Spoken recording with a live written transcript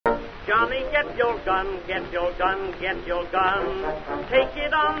Johnny, get your gun, get your gun, get your gun. Take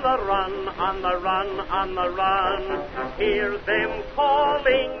it on the run, on the run, on the run. Hear them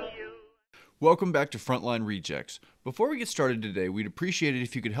calling you. Welcome back to Frontline Rejects. Before we get started today, we'd appreciate it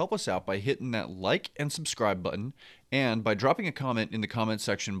if you could help us out by hitting that like and subscribe button and by dropping a comment in the comment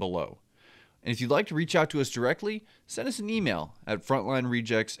section below. And if you'd like to reach out to us directly, send us an email at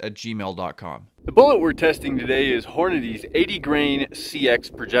frontlinerejects@gmail.com. The bullet we're testing today is Hornady's 80 grain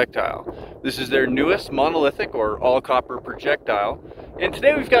CX projectile. This is their newest monolithic or all copper projectile. And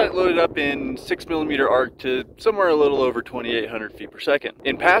today we've got it loaded up in 6mm arc to somewhere a little over 2,800 feet per second.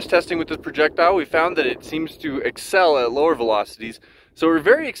 In past testing with this projectile, we found that it seems to excel at lower velocities. So we're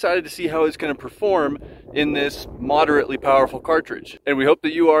very excited to see how it's going to perform in this moderately powerful cartridge. And we hope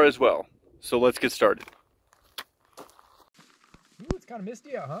that you are as well. So let's get started. Ooh, it's kind of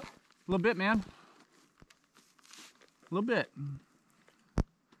misty out, huh? A little bit, man. A little bit.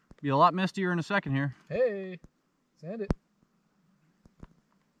 Be a lot mistier in a second here. Hey, sand it.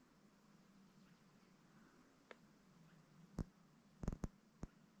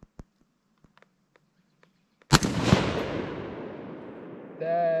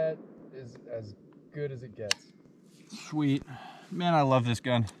 That is as good as it gets. Sweet. Man, I love this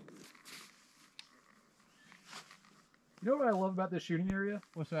gun. You know what I love about this shooting area?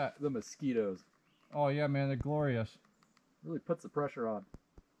 What's that? The mosquitoes. Oh yeah, man, they're glorious. Really puts the pressure on.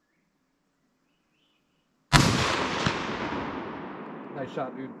 Nice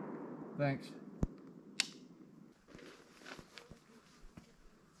shot, dude. Thanks.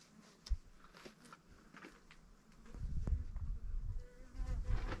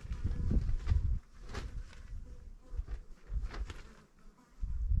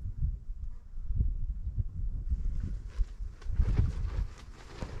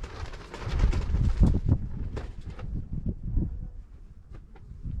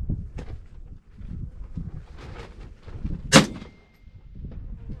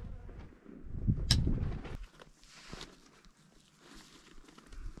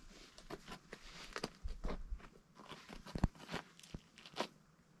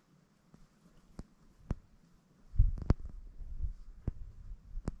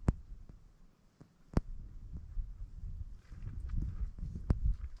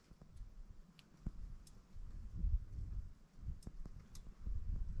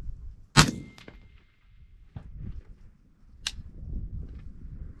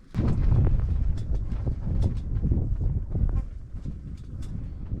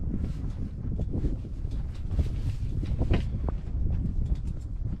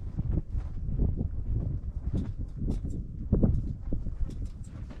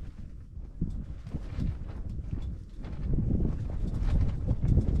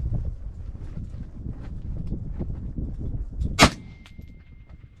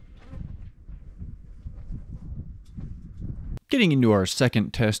 Getting into our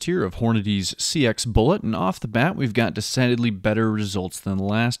second test here of Hornady's CX bullet, and off the bat we've got decidedly better results than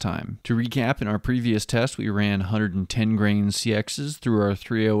last time. To recap, in our previous test we ran 110 grain CXs through our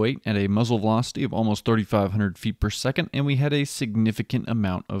 308 at a muzzle velocity of almost 3,500 feet per second, and we had a significant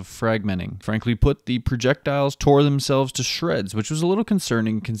amount of fragmenting. Frankly put, the projectiles tore themselves to shreds, which was a little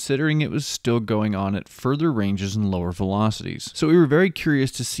concerning considering it was still going on at further ranges and lower velocities. So we were very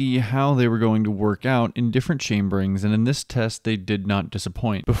curious to see how they were going to work out in different chamberings, and in this test they did not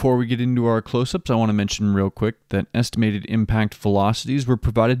disappoint. Before we get into our close-ups, I want to mention real quick that estimated impact velocities were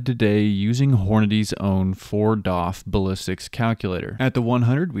provided today using Hornady's own 4DOF ballistics calculator. At the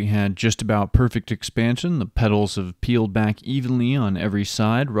 100, we had just about perfect expansion. The petals have peeled back evenly on every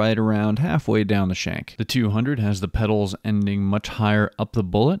side, right around halfway down the shank. The 200 has the petals ending much higher up the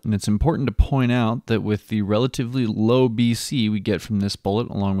bullet, and it's important to point out that with the relatively low BC we get from this bullet,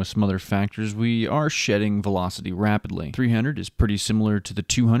 along with some other factors, we are shedding velocity rapidly. 300 is pretty similar to the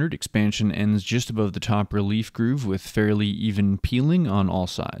 200. Expansion ends just above the top relief groove with fairly even peeling on all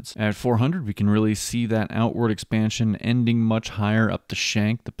sides. At 400, we can really see that outward expansion ending much higher up the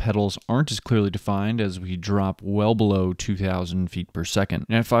shank. The petals aren't as clearly defined as we drop well below 2,000 feet per second.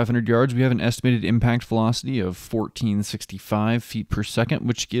 And at 500 yards, we have an estimated impact velocity of 1,465 feet per second,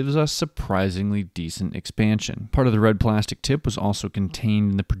 which gives us surprisingly decent expansion. Part of the red plastic tip was also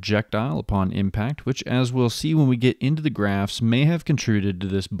contained in the projectile upon impact, which, as we'll see when we get into the graph, graphs may have contributed to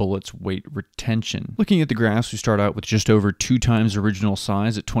this bullet's weight retention. Looking at the graphs, we start out with just over 2 times original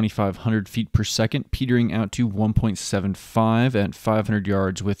size at 2,500 feet per second, petering out to 1.75 at 500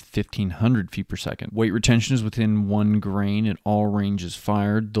 yards with 1,500 feet per second. Weight retention is within 1 grain at all ranges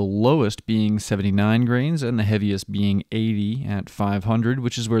fired, the lowest being 79 grains and the heaviest being 80 at 500,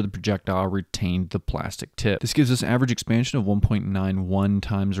 which is where the projectile retained the plastic tip. This gives us average expansion of 1.91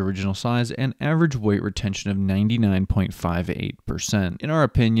 times original size and average weight retention of 99.58%. In our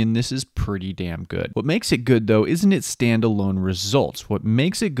opinion, this is pretty damn good. What makes it good, though, isn't its standalone results. What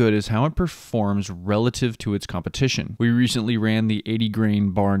makes it good is how it performs relative to its competition. We recently ran the 80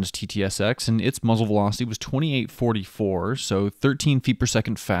 grain Barnes TTSX, and its muzzle velocity was 2844, so 13 feet per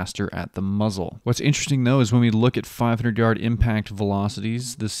second faster at the muzzle. What's interesting, though, is when we look at 500-yard impact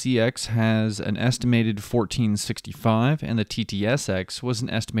velocities, the CX has an estimated 1465, and the TTSX was an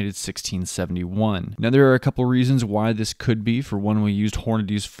estimated 1671. Now, there are a couple reasons why this could be. For one, we used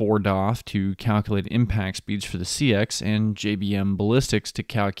Hornady's 4DOF to calculate impact speeds for the CX and JBM Ballistics to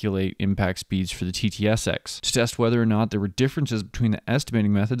calculate impact speeds for the TTSX. To test whether or not there were differences between the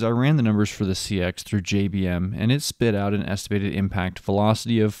estimating methods, I ran the numbers for the CX through JBM, and it spit out an estimated impact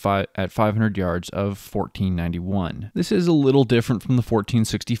velocity of at 500 yards of 1491. This is a little different from the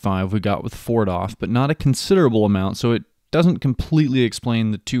 1465 we got with 4DOF, but not a considerable amount, so it doesn't completely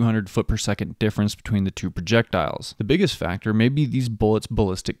explain the 200 foot per second difference between the two projectiles. The biggest factor may be these bullets'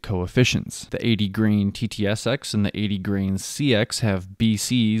 ballistic coefficients. The 80 grain TTSX and the 80 grain CX have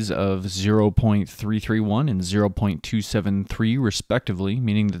BCs of 0.331 and 0.273 respectively,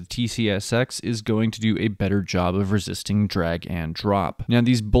 meaning that the TCSX is going to do a better job of resisting drag and drop. Now,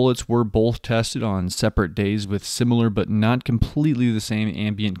 these bullets were both tested on separate days with similar but not completely the same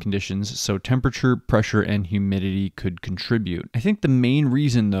ambient conditions, so temperature, pressure, and humidity could contribute. I think the main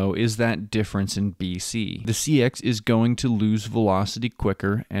reason, though, is that difference in BC. The CX is going to lose velocity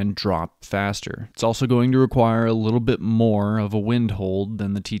quicker and drop faster. It's also going to require a little bit more of a wind hold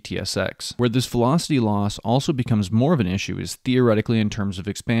than the TTSX. Where this velocity loss also becomes more of an issue is theoretically in terms of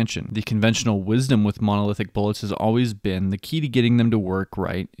expansion. The conventional wisdom with monolithic bullets has always been the key to getting them to work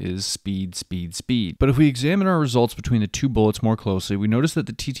right is speed, speed, speed. But if we examine our results between the two bullets more closely, we notice that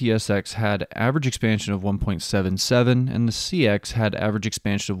the TTSX had average expansion of 1.77 and the CX had average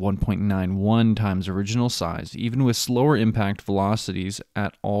expansion of 1.91 times original size, even with slower impact velocities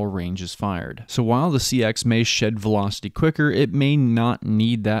at all ranges fired. So while the CX may shed velocity quicker, it may not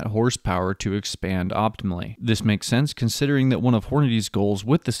need that horsepower to expand optimally. This makes sense considering that one of Hornady's goals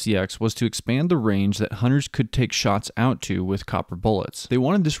with the CX was to expand the range that hunters could take shots out to with copper bullets. They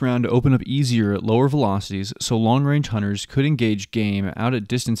wanted this round to open up easier at lower velocities so long-range hunters could engage game out at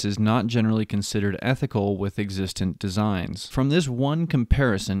distances not generally considered ethical with existent designs. From this one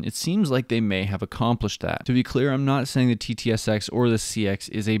comparison, it seems like they may have accomplished that. To be clear, I'm not saying the TTSX or the CX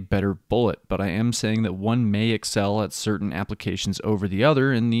is a better bullet, but I am saying that one may excel at certain applications over the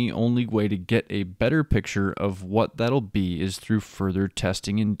other, and the only way to get a better picture of what that'll be is through further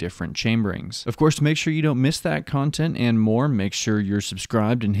testing in different chamberings. Of course, to make sure you don't miss that content and more, make sure you're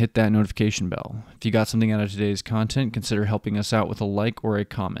subscribed and hit that notification bell. If you got something out of today's content, consider helping us out with a like or a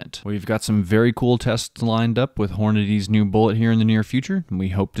comment. We've got some very cool tests lined up with Hornady's new bullet here in the near future, and we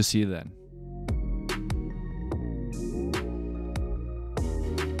hope to see you then.